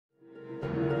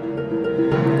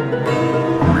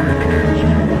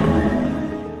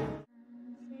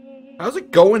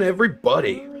going,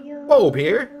 everybody? Bobe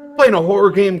here, playing a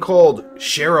horror game called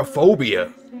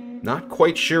Cherophobia. Not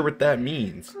quite sure what that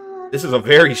means. This is a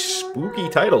very spooky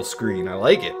title screen. I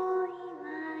like it.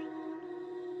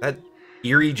 That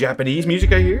eerie Japanese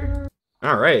music I hear?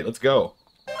 Alright, let's go.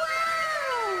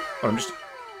 Oh,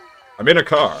 I'm in a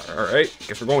car. Alright,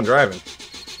 guess we're going driving.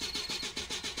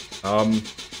 Are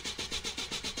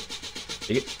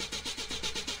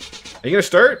you gonna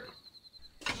start?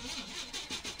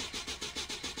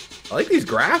 I like these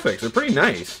graphics. They're pretty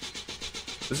nice.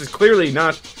 This is clearly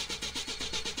not...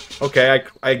 Okay,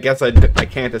 I guess I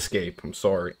can't escape. I'm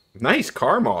sorry. Nice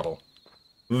car model.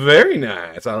 Very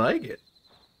nice. I like it.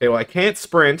 Okay, well, I can't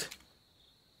sprint.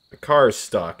 The car is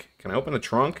stuck. Can I open the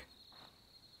trunk?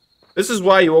 This is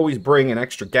why you always bring an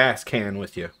extra gas can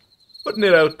with you. Putting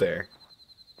it out there.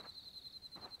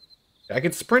 I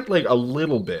can sprint like a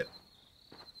little bit.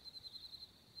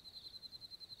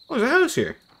 Oh, there's a house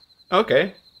here.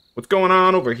 Okay. What's going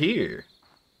on over here?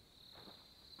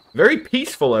 Very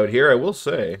peaceful out here, I will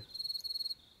say.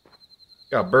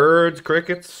 Got birds,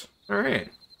 crickets.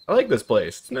 Alright. I like this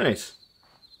place. It's nice.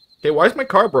 Okay, why is my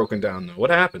car broken down, though? What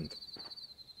happened?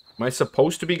 Am I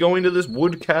supposed to be going to this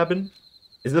wood cabin?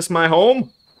 Is this my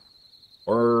home?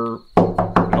 Or...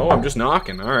 No, I'm just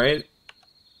knocking. Alright.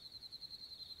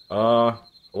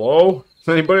 Hello? Is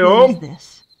anybody home? Who is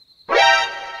this?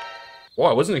 Whoa,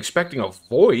 I wasn't expecting a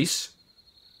voice.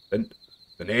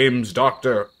 The name's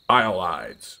Dr.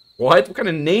 Iolides. What? What kind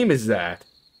of name is that?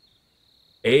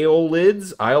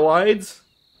 Aeolids? Iolides?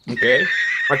 Okay.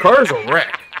 My car is a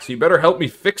wreck, so you better help me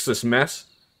fix this mess.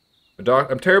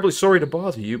 Doc, I'm terribly sorry to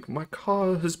bother you, but my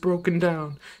car has broken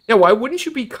down. Yeah, why wouldn't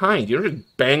you be kind? You don't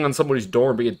just bang on somebody's door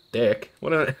and be a dick.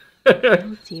 What a...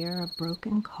 Oh dear, a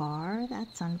broken car?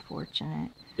 That's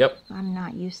unfortunate. Yep. I'm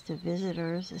not used to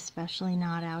visitors, especially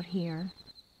not out here.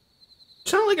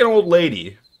 You sound like an old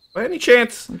lady. By any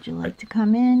chance... Would you like to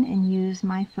come in and use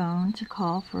my phone to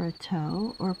call for a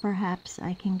tow, or perhaps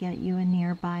I can get you a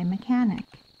nearby mechanic?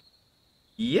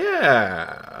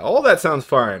 Yeah, all that sounds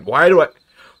fine. Why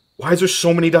is there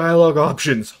so many dialogue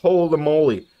options? Holy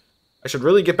moly. I should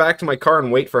really get back to my car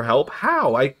and wait for help?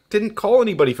 How? I didn't call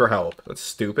anybody for help. That's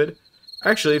stupid.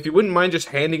 Actually, if you wouldn't mind just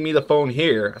handing me the phone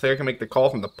here, I think I can make the call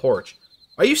from the porch.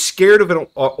 Are you scared of an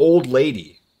old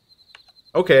lady?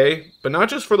 Okay, but not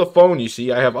just for the phone, you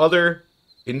see. I have other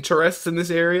interests in this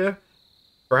area.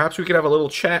 Perhaps we could have a little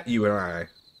chat, you and I.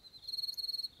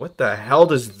 What the hell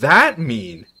does that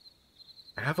mean?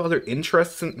 I have other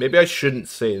interests in... Maybe I shouldn't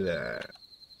say that.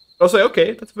 I'll say,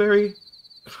 okay, that's very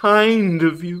kind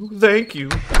of you. Thank you.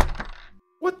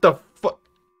 What the fuck?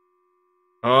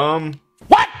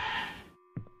 What?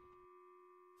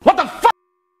 What the fuck?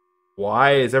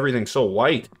 Why is everything so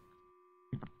white?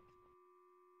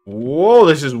 Whoa,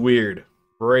 this is weird.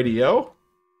 Radio?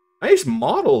 Nice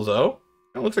model, though.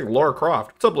 That looks like Lara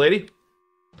Croft. What's up, lady?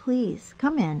 Please,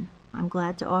 come in. I'm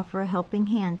glad to offer a helping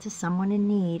hand to someone in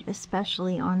need,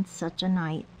 especially on such a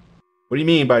night. What do you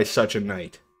mean by such a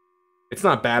night? It's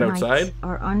not bad outside. Nights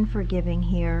are unforgiving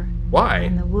here. Why?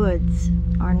 And the woods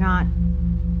are not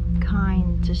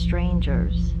kind to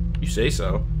strangers. You say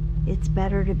so. It's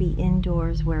better to be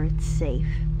indoors where it's safe.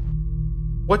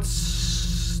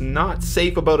 What's not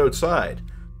safe about outside?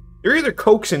 You're either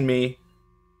coaxing me,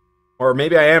 or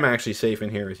maybe I am actually safe in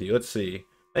here with you. Let's see.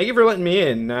 Thank you for letting me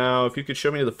in. Now, if you could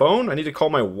show me the phone, I need to call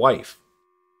my wife.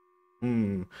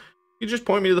 You just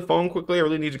point me to the phone quickly? I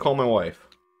really need to call my wife.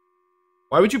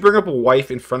 Why would you bring up a wife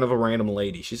in front of a random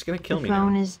lady? She's gonna kill me now. The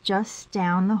phone is just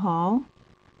down the hall.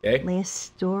 Okay.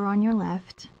 Last door on your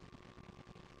left.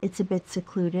 It's a bit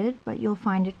secluded, but you'll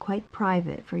find it quite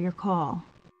private for your call.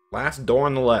 Last door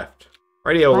on the left.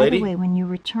 Radio, lady. By the way, when you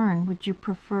return, would you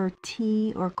prefer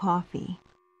tea or coffee?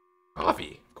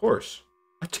 Coffee, of course.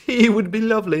 A tea would be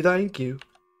lovely, thank you.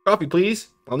 Coffee, please.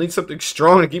 I'll need something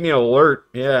strong to keep me alert.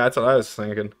 Yeah, that's what I was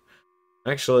thinking.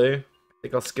 Actually, I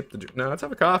think I'll skip the... No, let's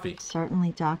have a coffee.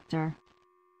 Certainly, doctor.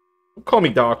 Don't call me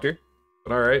doctor.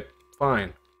 But alright,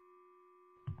 fine.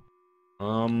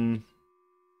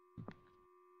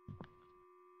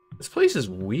 This place is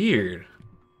weird.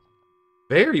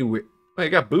 Very weird. Well, I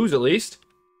got booze at least.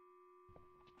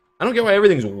 I don't get why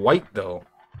everything's white, though.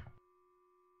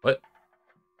 What?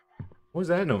 What was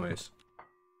that noise?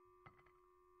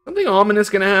 Something ominous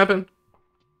gonna happen?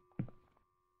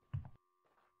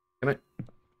 Can I...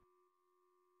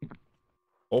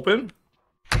 Open?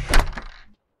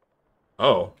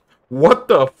 Oh. What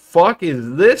the fuck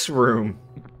is this room?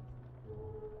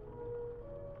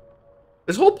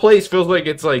 This whole place feels like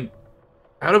it's like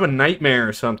out of a nightmare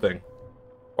or something.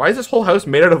 Why is this whole house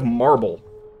made out of marble?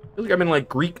 I feel like I'm in like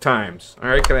Greek times.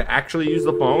 Alright, can I actually use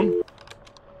the phone?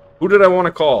 Who did I want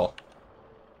to call?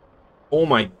 Oh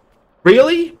my...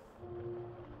 Really?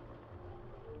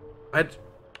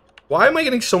 Why am I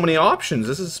getting so many options?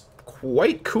 This is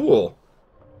quite cool.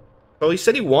 Well, he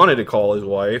said he wanted to call his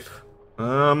wife.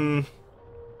 I don't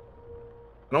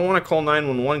want to call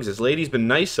 911 because this lady's been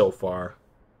nice so far.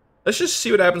 Let's just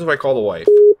see what happens if I call the wife.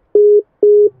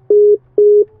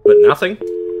 But nothing?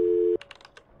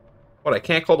 What, I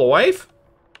can't call the wife?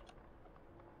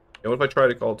 Yeah, what if I try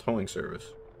to call a towing service?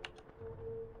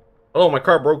 Hello, my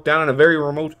car broke down in a very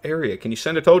remote area. Can you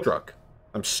send a tow truck?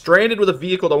 I'm stranded with a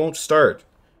vehicle that won't start.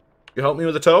 You help me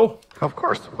with a tow? Of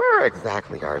course. Where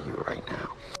exactly are you right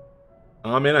now?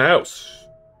 I'm in a house.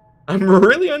 I'm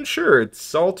really unsure.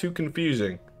 It's all too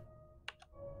confusing.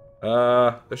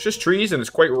 There's just trees and it's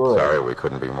quite rural. Sorry we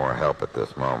couldn't be more help at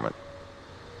this moment.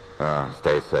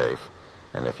 Stay safe.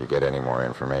 And if you get any more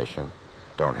information,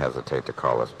 don't hesitate to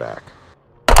call us back.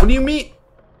 What do you mean?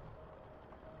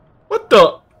 What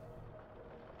the?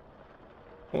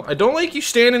 Well, I don't like you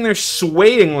standing there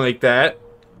swaying like that.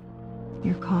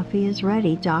 Your coffee is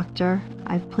ready, Doctor.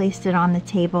 I've placed it on the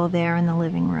table there in the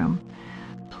living room.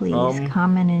 Please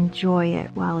come and enjoy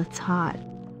it while it's hot.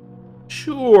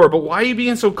 Sure, but why are you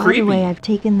being so creepy? By the way, I've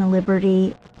taken the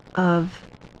liberty of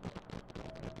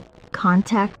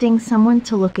contacting someone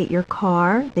to look at your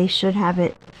car. They should have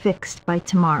it fixed by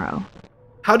tomorrow.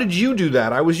 How did you do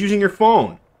that? I was using your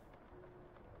phone.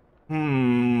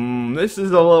 This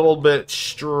is a little bit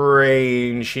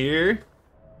strange here.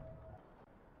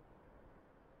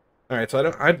 Alright,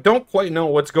 so I don't quite know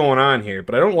what's going on here,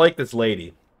 but I don't like this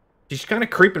lady. She's kind of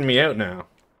creeping me out now.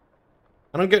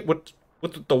 I don't get what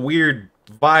the weird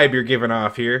vibe you're giving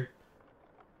off here.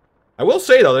 I will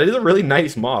say, though, that is a really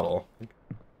nice model.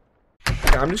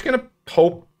 I'm just gonna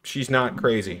hope she's not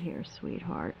crazy. Here,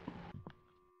 sweetheart.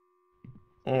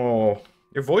 Oh,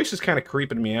 your voice is kind of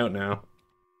creeping me out now.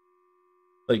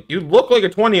 Like, you look like a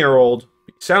 20-year-old,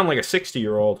 but you sound like a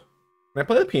 60-year-old. Can I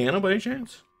play the piano by any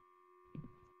chance?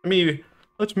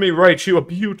 Let me write you a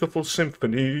beautiful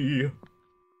symphony.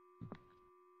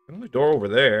 Another door over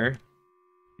there.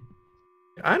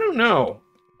 I don't know.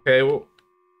 Okay, well,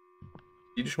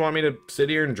 you just want me to sit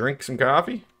here and drink some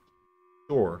coffee?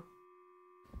 Sure.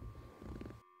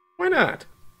 Why not?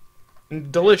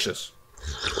 And delicious.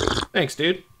 Thanks,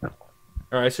 dude.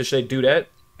 Alright, so should I do that?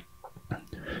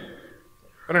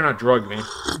 Better not drug me.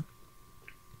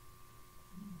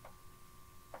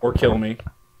 Or kill me.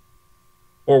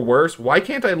 Or worse, why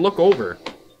can't I look over?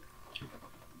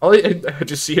 I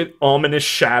just see an ominous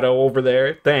shadow over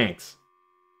there. Thanks.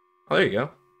 Oh, there you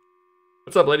go.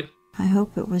 What's up, lady? I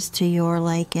hope it was to your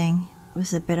liking. It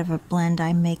was a bit of a blend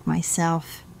I make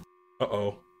myself.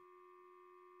 Uh-oh.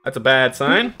 That's a bad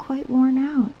sign? I'm quite worn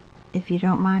out, if you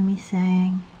don't mind me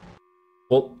saying.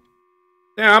 Well,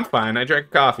 yeah, I'm fine. I drank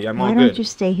coffee. I'm all good. Why don't you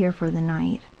stay here for the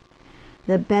night?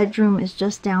 The bedroom is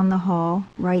just down the hall,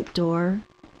 right door.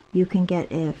 You can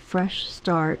get a fresh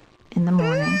start in the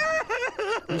morning.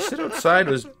 The sit outside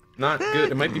was not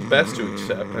good. It might be best to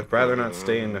accept. I'd rather not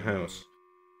stay in the house.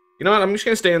 You know what? I'm just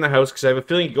going to stay in the house because I have a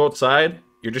feeling you go outside,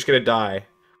 you're just going to die.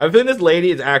 I have a feeling this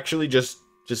lady is actually just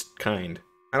kind.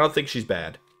 I don't think she's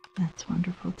bad. That's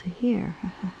wonderful to hear.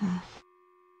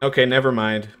 Okay, never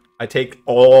mind. I take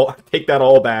that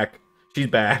all back. She's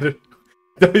bad.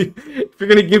 If you're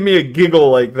gonna give me a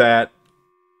giggle like that,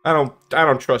 I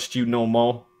don't trust you no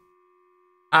more.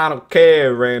 I don't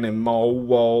care anymore.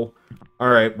 Whoa. All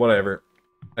right, whatever.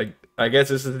 I guess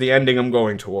this is the ending I'm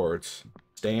going towards.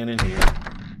 Staying in here.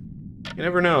 You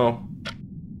never know.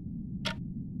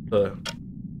 Does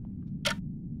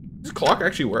this clock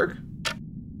actually work?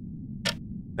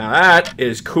 Now that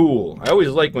is cool. I always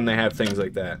like when they have things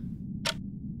like that.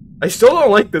 I still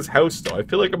don't like this house, though. I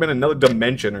feel like I'm in another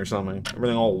dimension or something.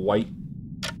 Everything all white.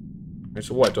 Alright,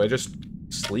 so what? Do I just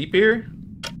sleep here?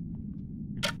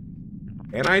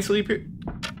 Can I sleep here?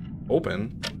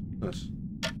 Open? This.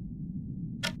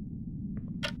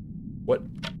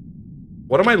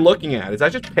 What am I looking at? Is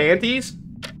that just panties?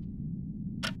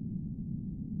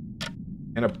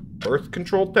 And a birth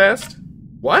control test?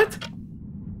 What?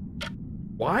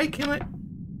 Why can I...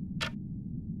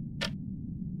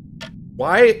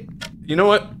 Why? You know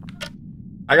what?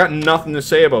 I got nothing to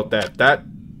say about that. That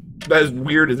is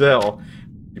weird as hell.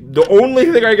 The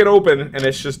only thing I can open, and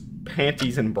it's just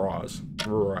panties and bras.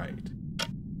 Right.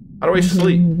 How do I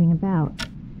sleep? Moving about.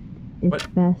 It's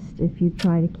What? best if you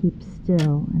try to keep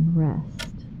still and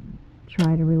rest.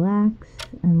 Try to relax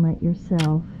and let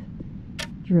yourself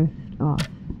drift off.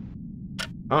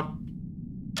 Huh?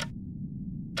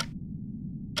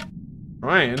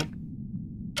 Ryan?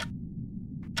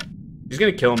 He's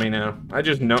gonna kill me now. I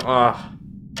just know.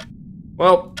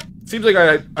 Well, Seems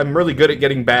like I'm really good at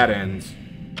getting bad ends.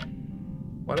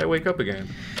 Why'd I wake up again?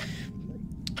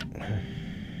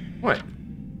 What?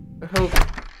 The hell?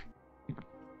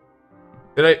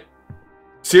 Did I...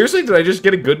 Seriously? Did I just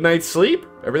get a good night's sleep?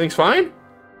 Everything's fine?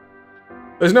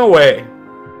 There's no way.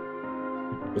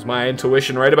 Was my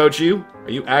intuition right about you?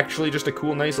 Are you actually just a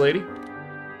cool, nice lady?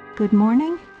 Good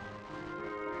morning.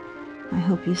 I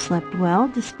hope you slept well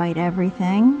despite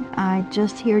everything. I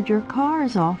just heard your car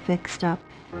is all fixed up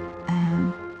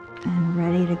and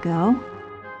ready to go.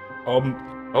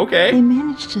 Okay. They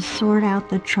managed to sort out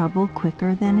the trouble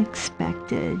quicker than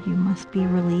expected. You must be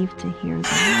relieved to hear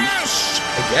that. Yes!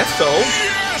 I guess so.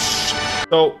 Yes!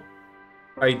 So,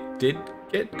 I did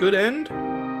get good end?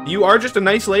 You are just a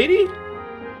nice lady?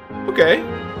 Okay.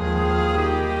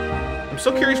 I'm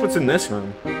so curious what's in this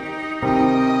room.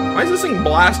 Why is this thing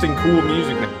blasting cool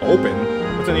music now? Open?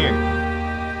 What's in here?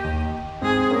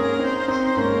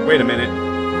 Wait a minute.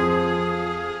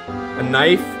 A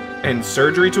knife and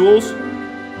surgery tools?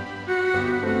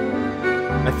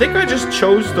 I think I just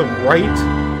chose the right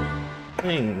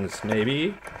things,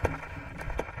 maybe.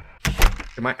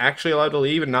 Am I actually allowed to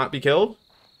leave and not be killed?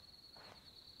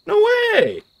 No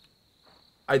way!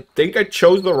 I think I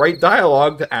chose the right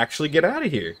dialogue to actually get out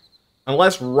of here.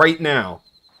 Unless right now,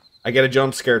 I get a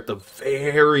jump scare at the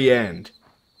very end.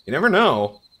 You never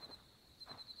know.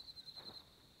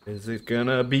 Is it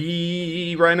gonna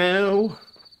be right now?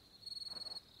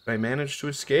 Did I manage to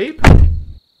escape?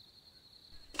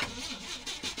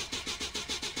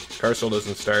 Car still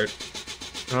doesn't start.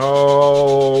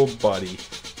 Oh, buddy.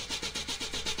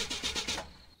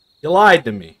 You lied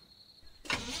to me.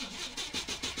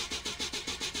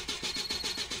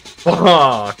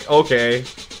 Fuck. Okay.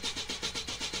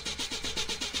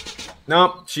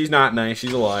 Nope, she's not nice.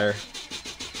 She's a liar.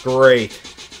 Great.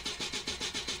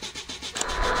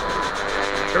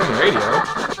 Turn on the radio.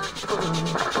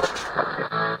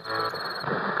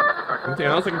 Anything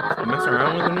else I can mess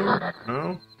around with in here?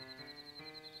 No?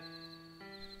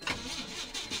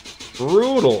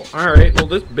 Brutal. Alright, well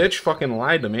this bitch fucking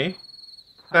lied to me.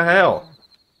 What the hell?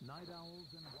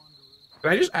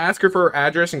 Can I just ask her for her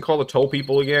address and call the tow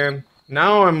people again?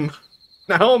 Now I'm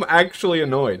actually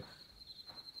annoyed.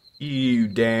 You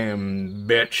damn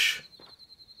bitch.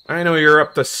 I know you're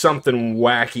up to something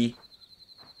wacky.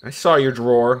 I saw your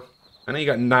drawer. I know you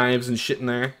got knives and shit in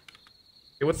there.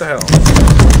 Hey, what the hell?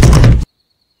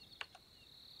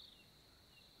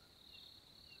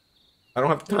 I don't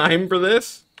have time for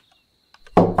this.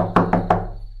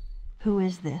 Who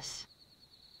is this?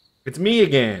 It's me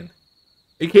again.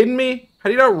 Are you kidding me? How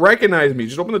do you not recognize me?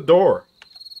 Just open the door.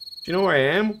 Do you know who I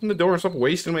am? Open the door and stop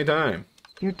wasting my time.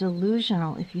 You're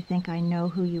delusional if you think I know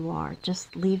who you are.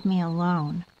 Just leave me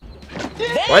alone.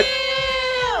 What?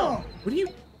 What do you...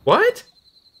 What?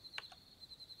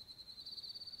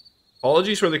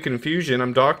 Apologies for the confusion.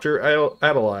 I'm Dr.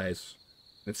 Adelize.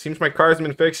 It seems my car hasn't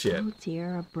been fixed yet. Oh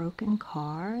dear, a broken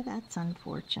car? That's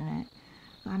unfortunate.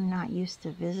 I'm not used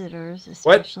to visitors,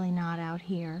 especially not out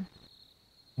here.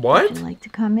 What? Would you like to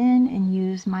come in and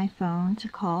use my phone to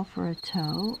call for a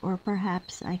tow, or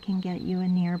perhaps I can get you a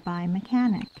nearby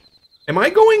mechanic? Am I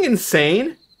going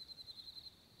insane?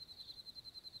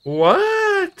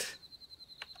 What?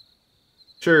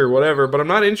 Sure, whatever, but I'm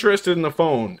not interested in the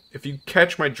phone, if you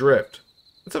catch my drift.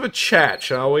 Let's have a chat,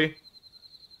 shall we?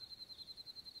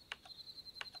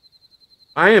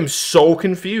 I am so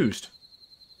confused.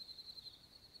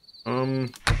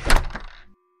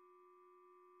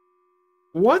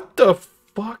 What the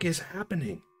fuck is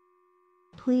happening?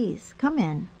 Please, come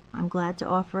in. I'm glad to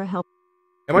offer a help.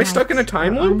 Am I stuck in a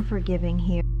time loop? Unforgiving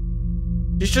here.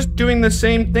 She's just doing the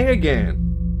same thing again.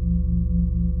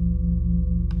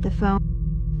 The phone.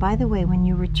 By the way, when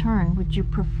you return, would you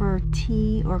prefer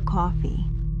tea or coffee?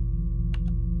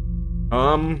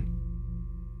 I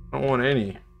don't want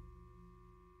any.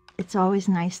 It's always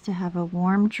nice to have a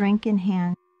warm drink in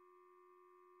hand.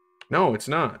 No, it's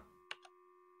not.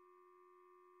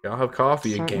 I'll have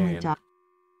coffee Certainly, again.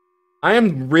 I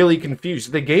am really confused.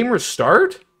 Did the game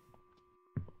restart?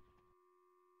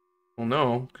 Well,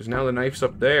 no, because now the knife's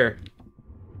up there.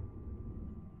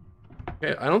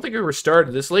 Okay, I don't think it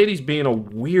restarted. This lady's being a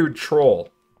weird troll.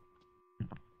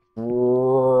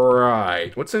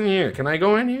 Right. What's in here? Can I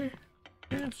go in here?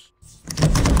 Yes.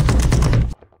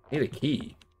 Need a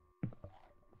key.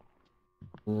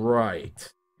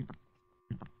 Right.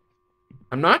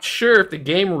 I'm not sure if the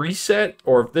game reset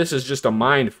or if this is just a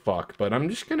mind fuck, but I'm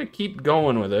just gonna keep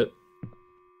going with it.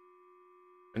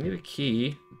 I need a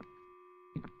key.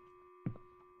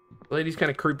 The lady's kind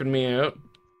of creeping me out.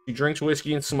 She drinks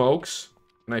whiskey and smokes.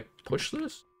 Can I push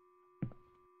this?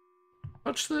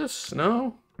 Touch this?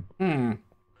 No? Hmm.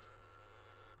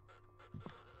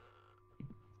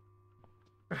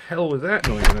 The hell was that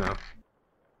noise now?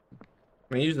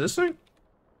 Can I use this thing?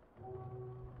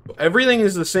 Everything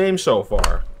is the same so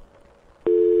far.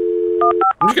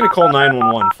 I'm just gonna call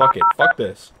 911. Fuck it. Fuck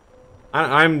this.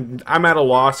 I'm at a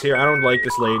loss here. I don't like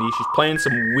this lady. She's playing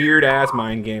some weird ass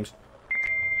mind games.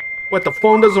 What, the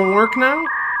phone doesn't work now?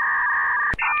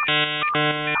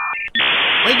 Why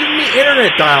are you giving me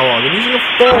internet dialogue? I'm using a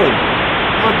phone.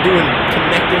 I'm not doing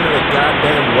connecting to the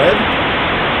goddamn web.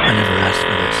 I never asked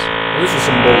for this. Well, this is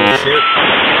some bullshit.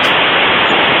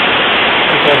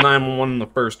 I called 911 in the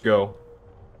first go.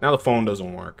 Now the phone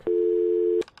doesn't work.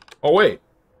 Oh wait.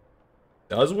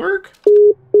 Does work?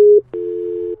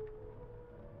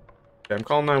 Okay, I'm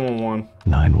calling 911.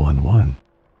 911.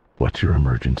 What's your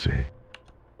emergency?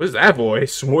 What is that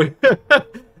voice?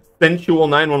 Sensual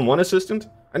 911 assistant?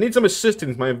 I need some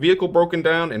assistance. My vehicle broken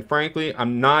down, and frankly,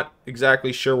 I'm not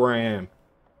exactly sure where I am.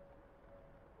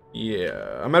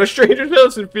 Yeah, I'm at a stranger's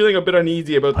house and feeling a bit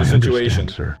uneasy about the situation.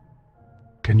 Understand, sir.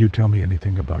 Can you tell me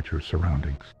anything about your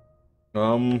surroundings?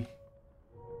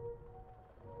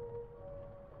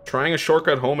 Trying a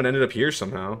shortcut home and ended up here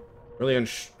somehow. Really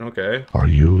okay. Are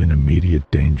you in immediate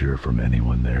danger from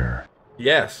anyone there?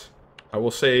 Yes. I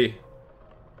will say...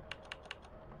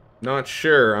 Not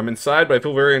sure. I'm inside, but I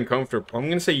feel very uncomfortable. I'm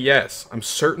gonna say yes. I'm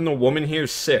certain the woman here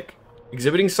is sick,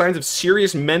 exhibiting signs of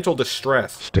serious mental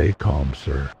distress. Stay calm,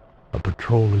 sir. A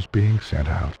patrol is being sent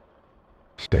out.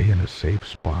 Stay in a safe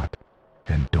spot,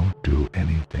 and don't do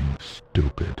anything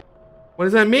stupid. What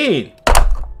does that mean?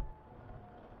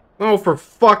 Oh, for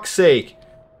fuck's sake.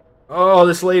 Oh,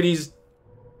 this lady's...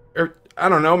 I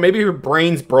don't know, maybe her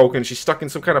brain's broken. She's stuck in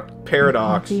some kind of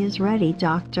paradox. Coffee is ready,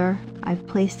 Doctor. I've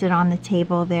placed it on the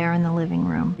table there in the living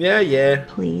room. Yeah.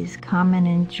 Please come and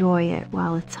enjoy it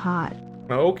while it's hot.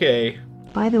 Okay.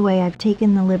 By the way, I've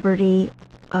taken the liberty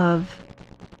of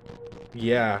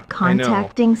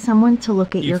contacting someone to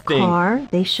look at your car.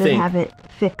 They should have it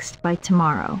fixed by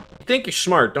tomorrow. You think you're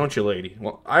smart, don't you, lady?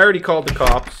 Well, I already called the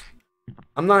cops.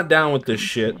 I'm not down with this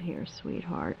shit. Here,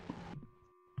 sweetheart.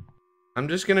 I'm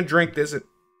just gonna drink this.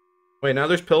 Wait, now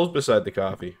there's pills beside the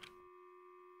coffee.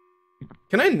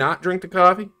 Can I not drink the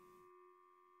coffee?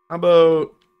 How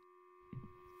about...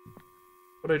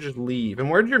 Would I just leave? And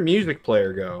where'd your music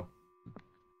player go?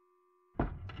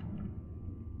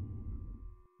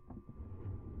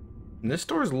 And this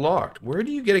door's locked. Where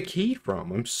do you get a key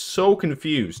from? I'm so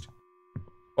confused.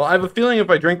 Well, I have a feeling if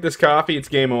I drink this coffee, it's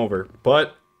game over.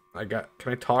 But, can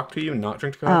I talk to you and not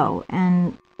drink the coffee? Oh,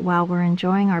 and while we're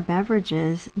enjoying our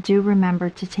beverages, do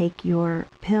remember to take your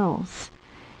pills.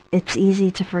 It's easy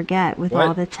to forget with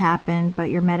all that's happened, but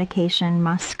your medication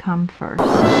must come first. What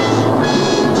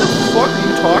the fuck are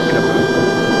you talking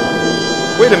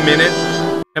about? Wait a minute.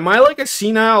 Am I like a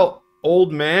senile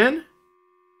old man?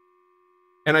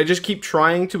 And I just keep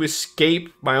trying to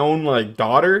escape my own, like,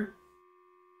 daughter?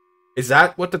 Is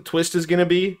that what the twist is gonna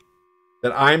be?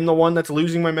 That I'm the one that's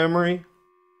losing my memory?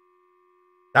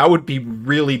 That would be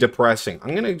really depressing.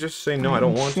 I'm gonna just say no, I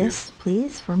don't want to. Insist,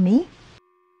 please, for me?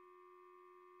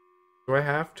 Do I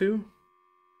have to?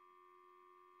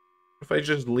 What if I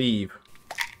just leave?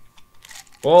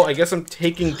 Well, I guess I'm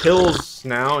taking pills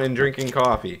now and drinking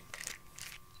coffee.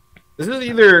 This is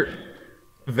either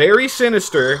very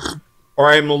sinister, or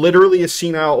I'm literally a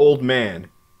senile old man,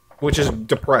 which is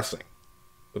depressing.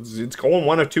 It's going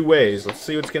one of two ways. Let's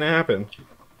see what's gonna happen.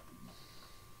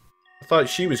 I thought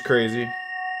she was crazy.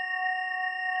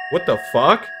 What the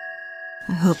fuck?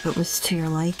 I hope it was to your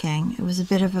liking. It was a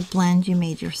bit of a blend you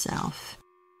made yourself.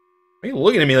 Why are you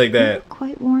looking at me like that? You're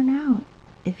quite worn out,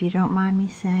 if you don't mind me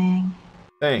saying.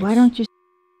 Thanks. Why don't you...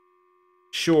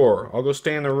 Sure, I'll go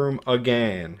stay in the room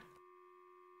again.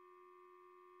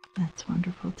 That's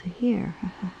wonderful to hear.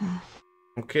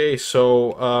 Okay,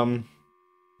 so,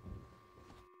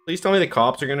 please tell me the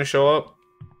cops are gonna show up.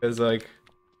 Because, like,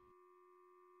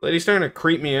 lady's starting to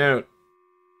creep me out.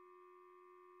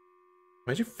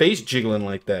 Why's your face jiggling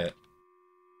like that?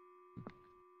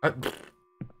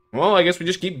 Well, I guess we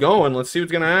just keep going. Let's see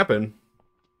what's gonna happen.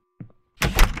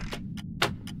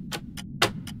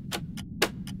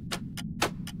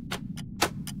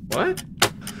 What?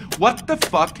 What the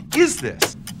fuck is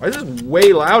this? Why is this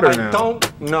way louder now? I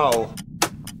don't know.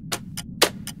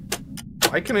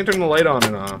 Why can I turn the light on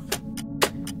and off?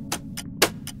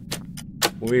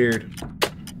 Weird.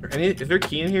 Is there a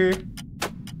key in here?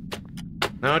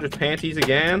 No, just panties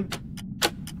again?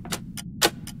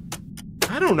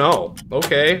 I don't know.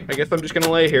 Okay, I guess I'm just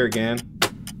gonna lay here again.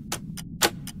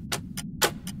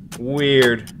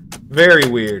 Weird. Very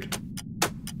weird.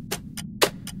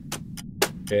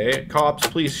 Okay, cops,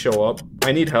 please show up.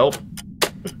 I need help.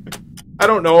 I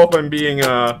don't know if I'm being,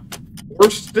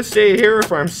 forced to stay here or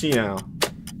if I'm senile.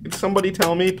 Can somebody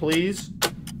tell me, please?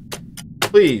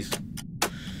 Please.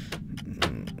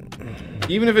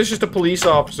 Even if it's just a police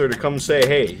officer to come say,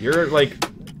 hey, you're like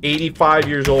 85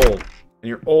 years old and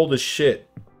you're old as shit.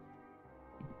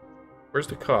 Where's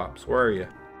the cops? Where are you?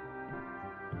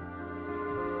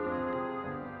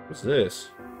 What's this?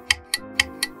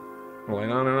 Light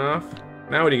on and off?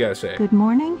 Now what do you gotta say? Good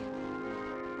morning.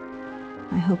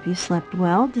 I hope you slept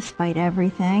well despite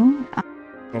everything.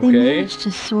 They managed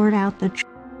to sort out the...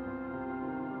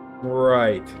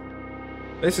 Right.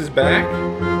 This is back.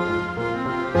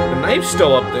 The knife's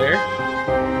still up there.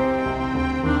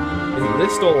 Is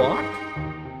this still locked?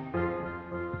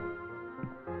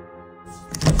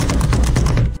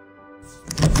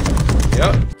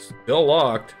 Yep, still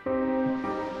locked.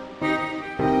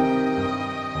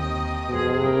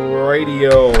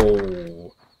 Radio.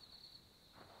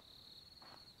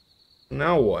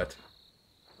 Now what?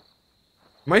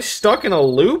 Am I stuck in a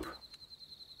loop?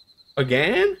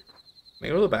 Again? Can I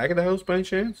go to the back of the house by any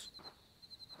chance?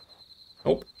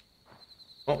 Nope.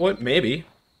 Oh, what? Maybe.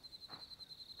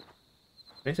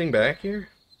 Anything back here?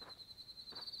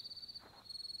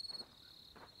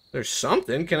 There's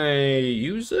something. Can I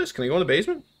use this? Can I go in the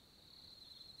basement?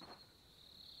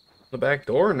 The back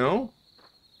door? No.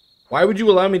 Why would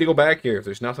you allow me to go back here if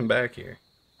there's nothing back here?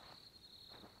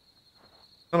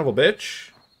 Son of a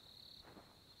bitch.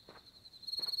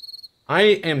 I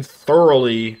am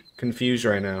thoroughly confused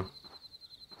right now.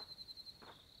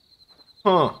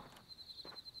 Huh.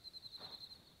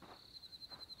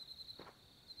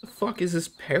 What the fuck is this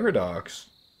paradox?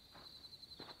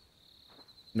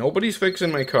 Nobody's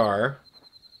fixing my car.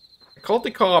 I called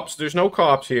the cops. There's no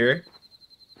cops here.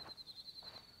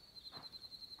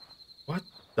 What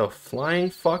the flying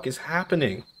fuck is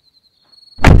happening?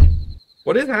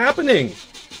 What is happening?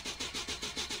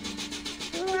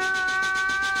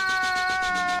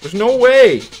 There's no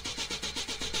way.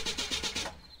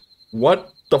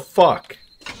 What the fuck?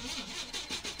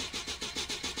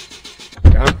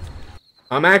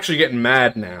 I'm actually getting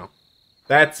mad now.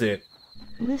 That's it.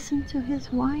 Listen to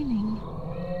his whining.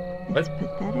 It's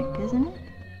pathetic, isn't it?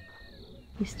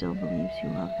 He still believes you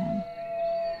love him.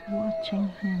 Watching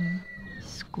him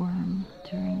squirm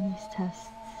during these tests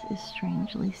is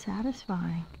strangely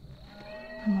satisfying.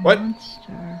 I'm a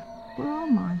monster. We're all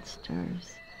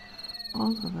monsters.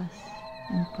 All of us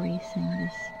embracing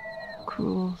this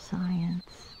cruel science.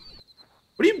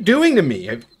 What are you doing to me?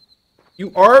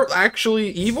 You are actually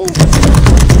evil?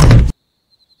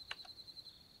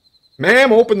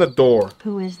 Ma'am, open the door.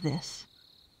 Who is this?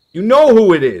 You know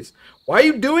who it is. Why are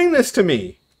you doing this to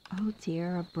me? Oh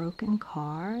dear, a broken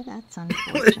car? That's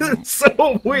unfortunate. It's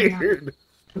so weird.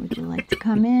 Would you like to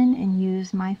come in and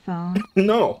use my phone?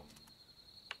 No.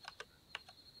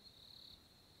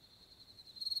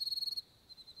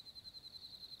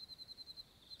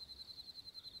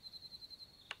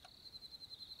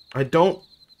 I don't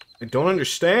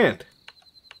understand.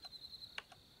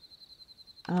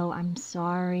 Oh, I'm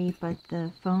sorry, but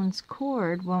the phone's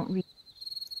cord won't reach.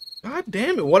 God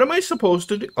damn it, what am I supposed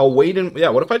to do? I'll wait in... Yeah,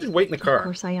 what if I just wait in the car? Of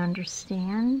course I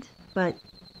understand, but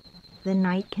the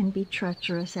night can be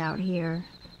treacherous out here,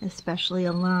 especially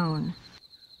alone.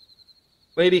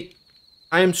 Lady,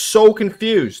 I am so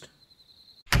confused.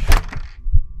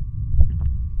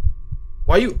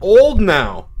 Why are you old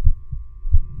now?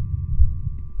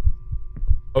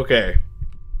 Okay.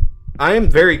 I am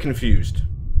very confused.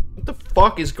 What the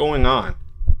fuck is going on?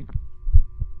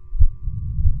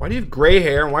 Why do you have gray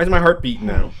hair and why is my heart beating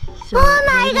now? So oh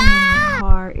my god! The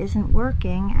car isn't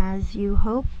working as you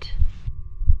hoped.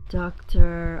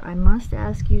 Doctor, I must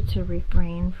ask you to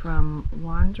refrain from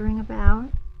wandering about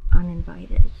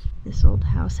uninvited. This old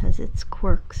house has its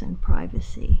quirks and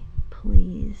privacy.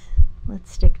 Please,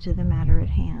 let's stick to the matter at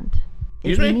hand.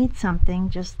 If you need something,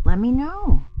 just let me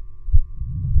know.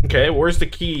 Okay, where's the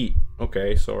key?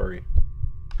 Okay, sorry.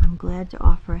 I'm glad to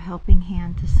offer a helping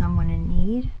hand to someone in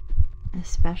need,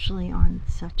 especially on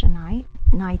such a night.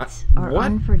 Nights are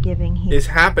unforgiving here. What is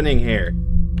happening here?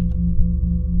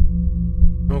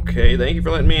 Okay, thank you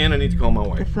for letting me in. I need to call my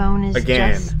wife. The phone is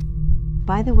again.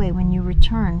 By the way, when you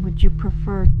return, would you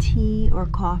prefer tea or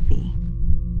coffee?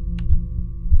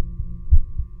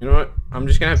 You know what? I'm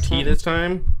just gonna have tea this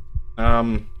time.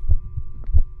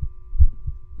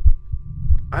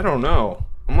 I don't know.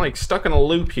 I'm like stuck in a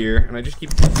loop here, and I just keep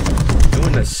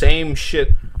doing the same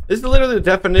shit. This is literally the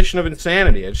definition of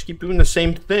insanity. I just keep doing the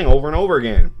same thing over and over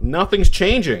again. Nothing's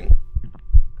changing.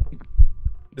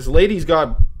 This lady's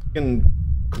got fucking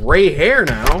gray hair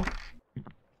now.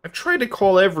 I've tried to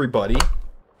call everybody.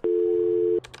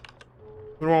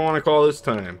 Who do I want to call this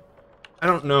time? I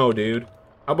don't know, dude.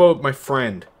 How about my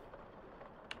friend?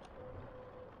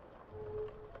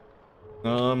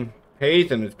 Hey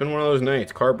Ethan, it's been one of those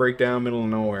nights. Car breakdown, middle of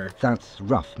nowhere. That's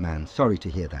rough, man. Sorry to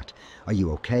hear that. Are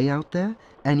you okay out there?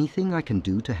 Anything I can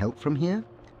do to help from here?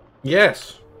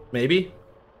 Yes, maybe.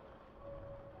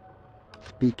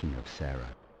 Speaking of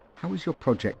Sarah, how is your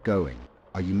project going?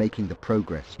 Are you making the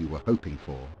progress you were hoping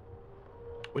for?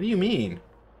 What do you mean?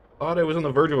 Thought I was on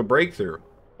the verge of a breakthrough,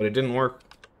 but it didn't work.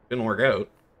 Didn't work out.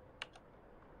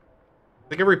 I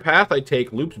think every path I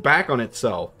take loops back on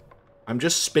itself. I'm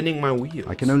just spinning my wheels.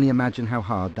 I can only imagine how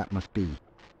hard that must be,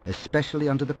 especially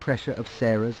under the pressure of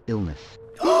Sarah's illness.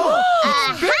 So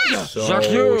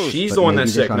she's the one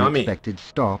that's sick, not me. This unexpected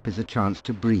stop is a chance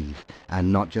to breathe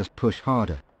and not just push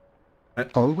harder.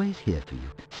 Always here for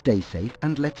you. Stay safe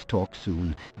and let's talk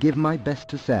soon. Give my best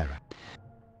to Sarah.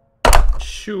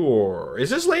 Sure. Is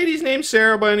this lady's name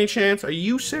Sarah by any chance? Are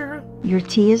you Sarah? Your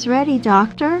tea is ready,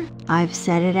 Doctor. I've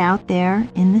set it out there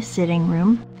in the sitting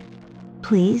room.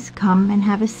 Please come and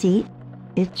have a seat.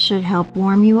 It should help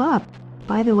warm you up.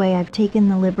 By the way, I've taken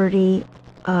the liberty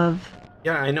of...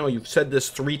 Yeah, I know. You've said this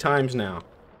 3 times now.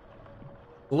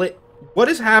 What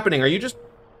is happening? Are you just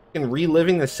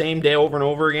reliving the same day over and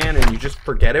over again and you just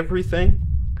forget everything?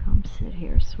 Come sit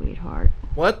here, sweetheart.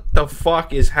 What the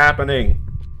fuck is happening?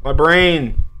 My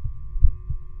brain.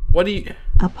 What do you...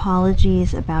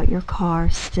 Apologies about your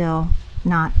car still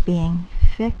not being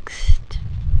fixed.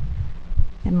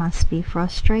 It must be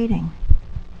frustrating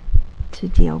to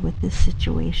deal with this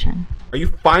situation. Are you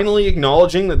finally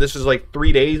acknowledging that this is like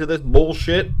 3 days of this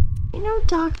bullshit? You know,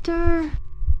 Doctor,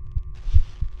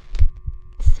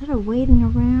 instead of waiting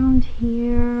around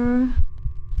here,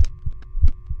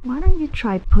 why don't you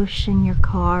try pushing your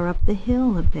car up the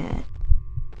hill a bit?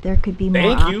 There could be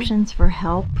more options for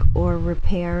help or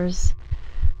repairs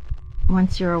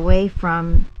once you're away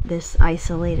from this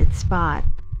isolated spot.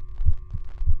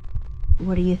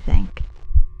 What do you think?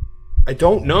 I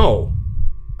don't know.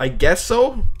 I guess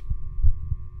so?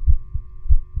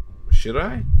 Should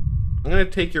I? I'm gonna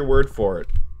take your word for it.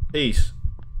 Peace.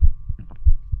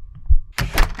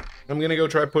 I'm gonna go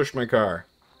try push my car.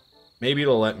 Maybe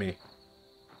it'll let me.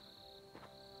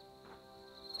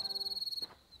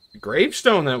 The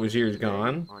gravestone that was years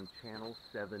gone. On Channel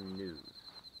 7 News.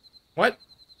 What?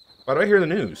 Why do I hear the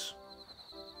news?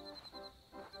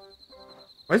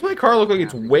 Why does my car look like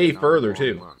it's way further,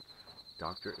 too?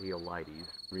 Dr. Aeolides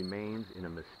remains in a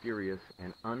mysterious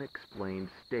and unexplained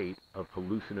state of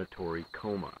hallucinatory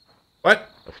coma. What?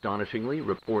 Astonishingly,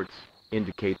 reports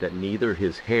indicate that neither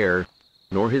his hair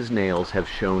nor his nails have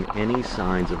shown any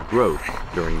signs of growth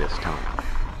during this time,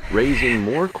 raising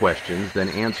more questions than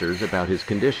answers about his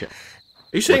condition.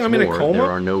 Are you saying I'm in a coma?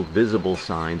 There are no visible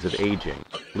signs of aging,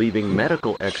 leaving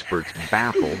medical experts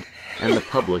baffled and the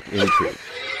public intrigued.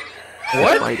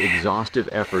 What? Despite exhaustive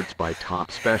efforts by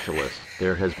top specialists,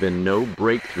 there has been no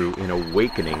breakthrough in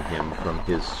awakening him from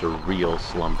his surreal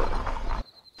slumber.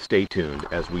 Stay tuned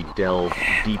as we delve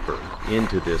deeper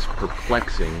into this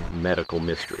perplexing medical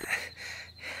mystery.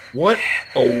 What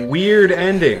a weird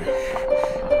ending.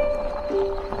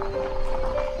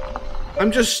 I'm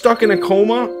just stuck in a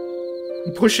coma,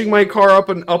 pushing my car up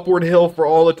an upward hill for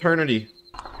all eternity.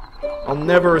 I'll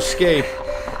never escape.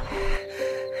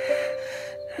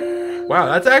 Wow,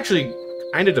 that's actually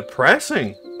kind of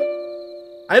depressing.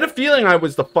 I had a feeling I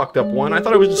was the fucked up one. I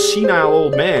thought I was a senile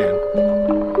old man.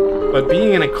 But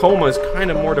being in a coma is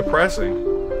kind of more depressing.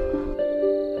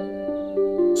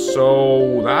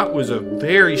 So, that was a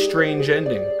very strange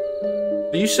ending.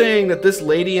 Are you saying that this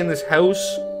lady in this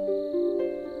house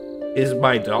is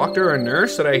my doctor or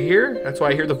nurse that I hear? That's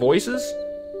why I hear the voices?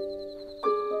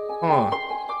 Huh.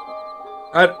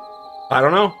 I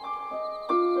don't know.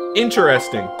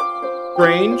 Interesting.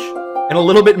 Strange, and a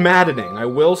little bit maddening, I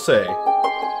will say.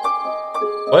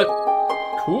 But,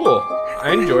 cool.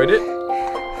 I enjoyed it.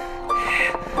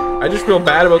 I just feel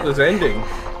bad about this ending.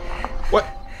 What?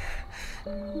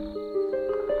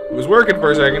 It was working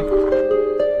for a second.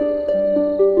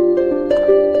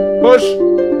 Push!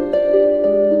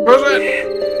 Push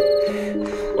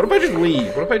it! What if I just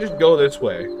leave? What if I just go this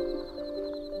way?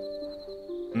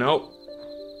 Nope.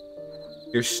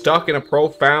 You're stuck in a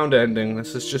profound ending.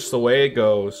 This is just the way it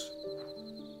goes.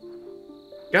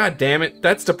 God damn it,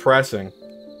 that's depressing.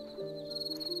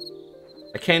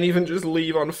 I can't even just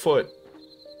leave on foot.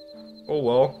 Oh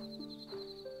well.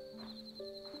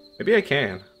 Maybe I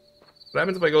can. What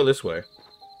happens if I go this way? Am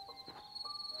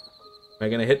I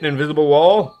gonna hit an invisible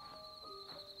wall?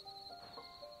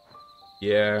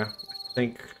 Yeah,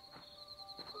 I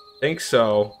think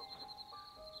so.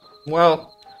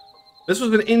 Well, This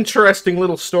was an interesting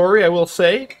little story, I will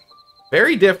say.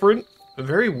 Very different, but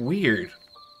very weird.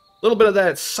 A little bit of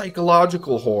that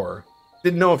psychological horror.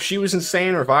 Didn't know if she was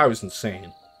insane or if I was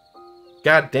insane.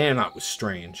 God damn, that was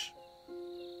strange.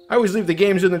 I always leave the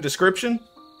games in the description.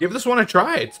 Give this one a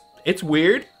try. It's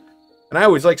weird. And I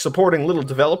always like supporting little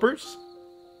developers.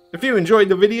 If you enjoyed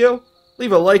the video,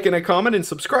 leave a like and a comment and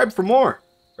subscribe for more.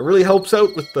 It really helps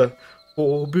out with the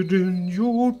forbidden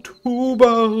YouTube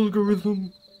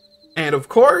algorithm. And of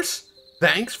course,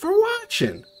 thanks for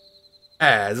watching.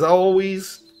 As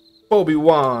always,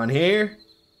 Bobe-Wan here,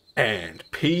 and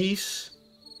peace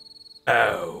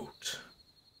out.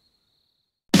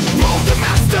 The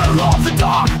master of the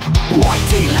dark,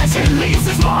 white legend leaves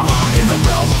his mark. In the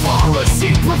realm of horror,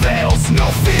 he prevails. No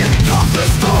fear, not the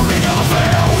story of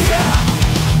hell, yeah.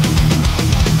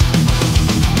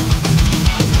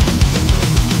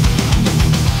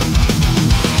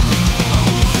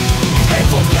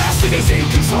 Hateful bastard is in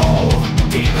control.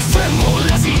 Demons tremble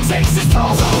as he takes his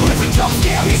toll. With a jump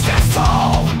scare, he stands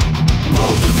tall.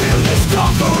 Both the villains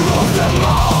conquer of them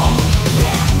all.